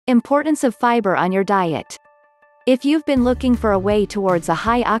Importance of fiber on your diet. If you've been looking for a way towards a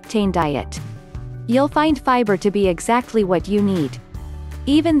high-octane diet, you'll find fiber to be exactly what you need.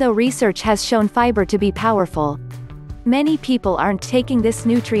 Even though research has shown fiber to be powerful, many people aren't taking this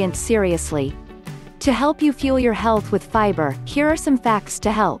nutrient seriously. To help you fuel your health with fiber, here are some facts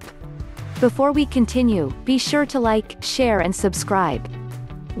to help. Before we continue, be sure to like, share and subscribe.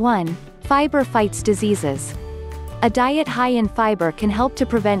 1. Fiber fights diseases. A diet high in fiber can help to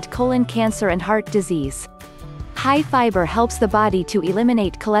prevent colon cancer and heart disease. High fiber helps the body to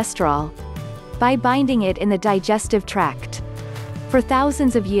eliminate cholesterol by binding it in the digestive tract. For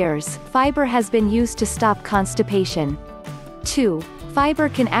thousands of years, fiber has been used to stop constipation. 2. Fiber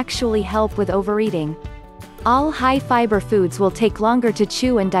can actually help with overeating. All high-fiber foods will take longer to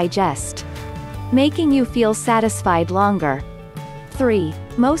chew and digest, making you feel satisfied longer. 3.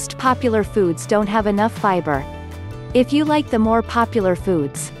 Most popular foods don't have enough fiber. If you like the more popular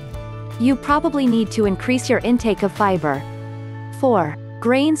foods, you probably need to increase your intake of fiber. 4.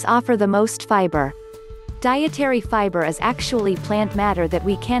 Grains offer the most fiber. Dietary fiber is actually plant matter that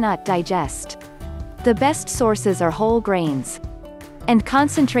we cannot digest. The best sources are whole grains and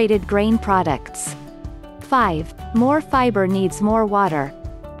concentrated grain products. 5. More fiber needs more water.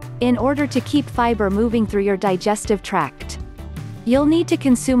 In order to keep fiber moving through your digestive tract, you'll need to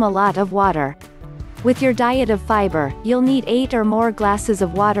consume a lot of water. With your diet of fiber, you'll need 8 or more glasses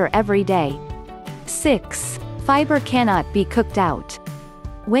of water every day. 6. Fiber cannot be cooked out.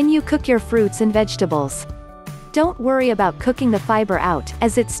 When you cook your fruits and vegetables, don't worry about cooking the fiber out,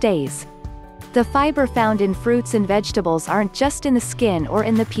 as it stays. The fiber found in fruits and vegetables aren't just in the skin or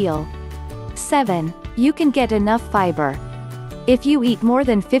in the peel. 7. You can get enough fiber. If you eat more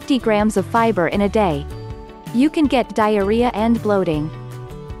than 50 grams of fiber in a day, you can get diarrhea and bloating,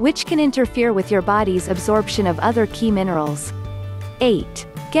 which can interfere with your body's absorption of other key minerals. 8.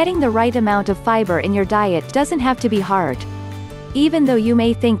 Getting the right amount of fiber in your diet doesn't have to be hard. Even though you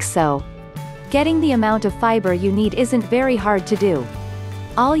may think so, getting the amount of fiber you need isn't very hard to do.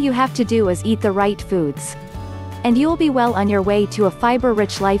 All you have to do is eat the right foods, and you'll be well on your way to a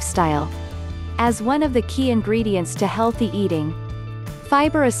fiber-rich lifestyle. As one of the key ingredients to healthy eating,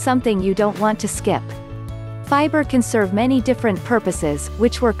 fiber is something you don't want to skip. Fiber can serve many different purposes,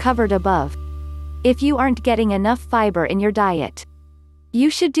 which were covered above. If you aren't getting enough fiber in your diet, you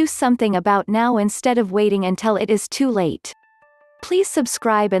should do something about now instead of waiting until it is too late. Please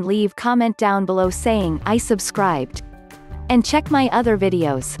subscribe and leave comment down below saying, "I subscribed." And check my other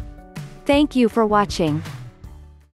videos. Thank you for watching.